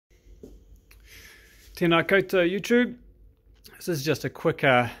Tēnā koutou YouTube. This is just a quick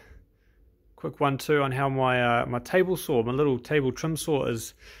 1-2 on how my table saw, my little table trim saw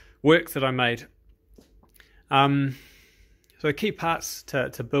works that I made. So key parts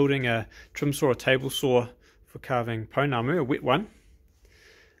to building a trim saw or table saw for carving pounamu, a wet one,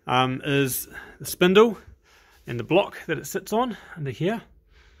 is the spindle and the block that it sits on under here.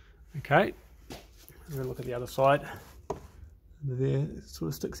 Okay, we'll look at the other side. Under there, it sort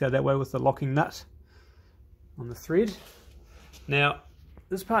of sticks out that way with the locking nut on the thread. Now,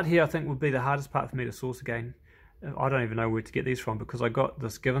 this part here I think would be the hardest part for me to source again. I don't even know where to get these from because I got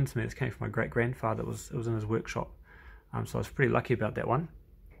this given to me. This came from my great-grandfather. It was in his workshop. So I was pretty lucky about that one.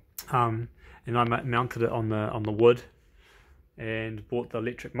 And I mounted it on the wood and bought the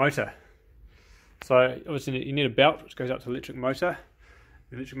electric motor. So obviously you need a belt which goes up to the electric motor.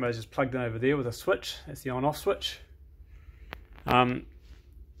 The electric motor is plugged in over there with a switch. That's the on-off switch. And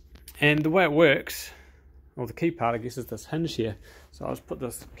the way it works, well, the key part I guess is this hinge here. So I'll just put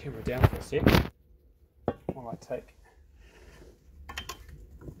this camera down for a sec while I take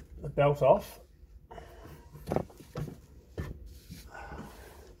the belt off.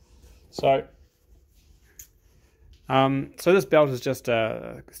 So this belt is just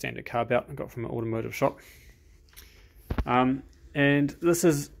a standard car belt I got from an automotive shop, and this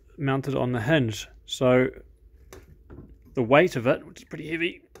is mounted on the hinge. So the weight of it, which is pretty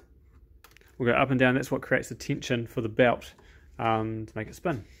heavy, will go up and down. That's what creates the tension for the belt to make it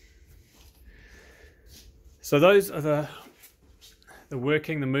spin. So those are the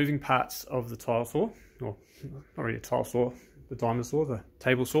moving parts of the tile saw, or not really a tile saw, the diamond saw, the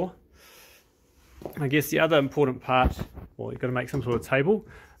table saw. I guess the other important part, well, you've got to make some sort of table.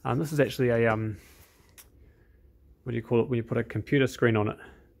 This is actually a what do you call it when you put a computer screen on it?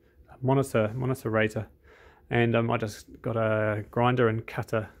 A monitor. And I just got a grinder and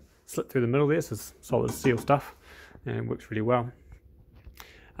cut a slit through the middle there. So it's solid steel stuff, and it works really well.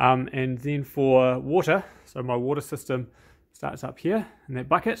 And then for water, so my water system starts up here in that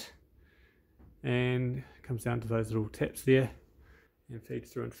bucket and comes down to those little taps there and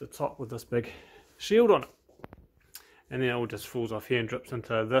feeds through into the top with this big shield on it, and then it all just falls off here and drips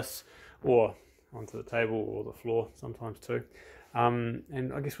into this or onto the table or the floor sometimes too.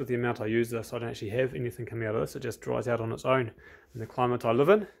 And I guess with the amount I use this, I don't actually have anything coming out of this. It just dries out on its own in the climate I live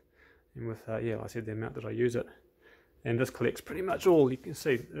in, and with yeah, like I said, the amount that I use it. And this collects pretty much all. You can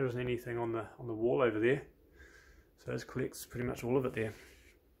see there isn't anything on the wall over there, so this collects pretty much all of it there.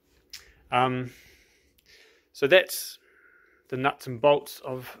 So that's the nuts and bolts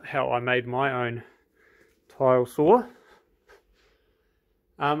of how I made my own tile saw.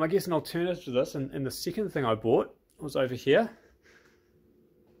 I guess an alternative to this, and the second thing I bought was over here.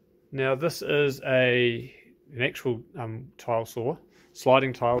 Now this is an actual tile saw,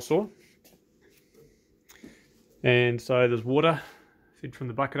 sliding tile saw. And so there's water fed from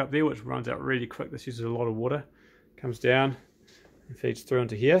the bucket up there, which runs out really quick. This uses a lot of water. Comes down and feeds through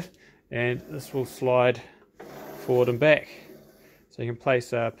into here, and this will slide forward and back. So you can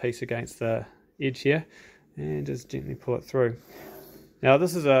place a piece against the edge here and just gently pull it through. Now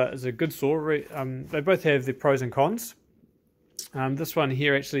this is a good saw. They both have their pros and cons. This one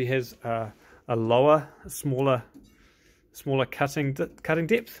here actually has a smaller cutting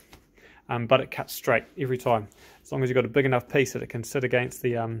depth, but it cuts straight every time. As long as you've got a big enough piece that it can sit against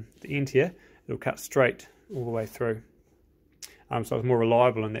the end here, it'll cut straight all the way through. So it's more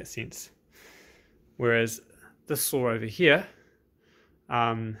reliable in that sense. Whereas this saw over here,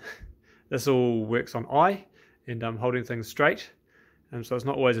 this all works on eye and holding things straight, and so it's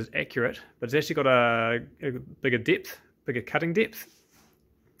not always as accurate, but it's actually got a bigger depth, bigger cutting depth,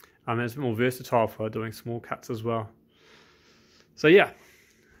 and it's a bit more versatile for doing small cuts as well. So yeah,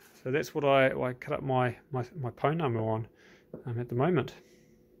 so that's what I cut up my pounamu on at the moment.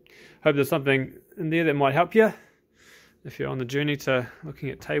 Hope there's something in there that might help you if you're on the journey to looking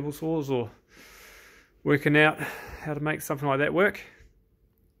at table saws or working out how to make something like that work.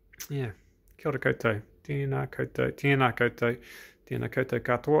 Yeah, kia ora koutou, tēnā koutou, tēnā koutou, tēnā koutou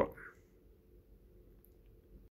katoa.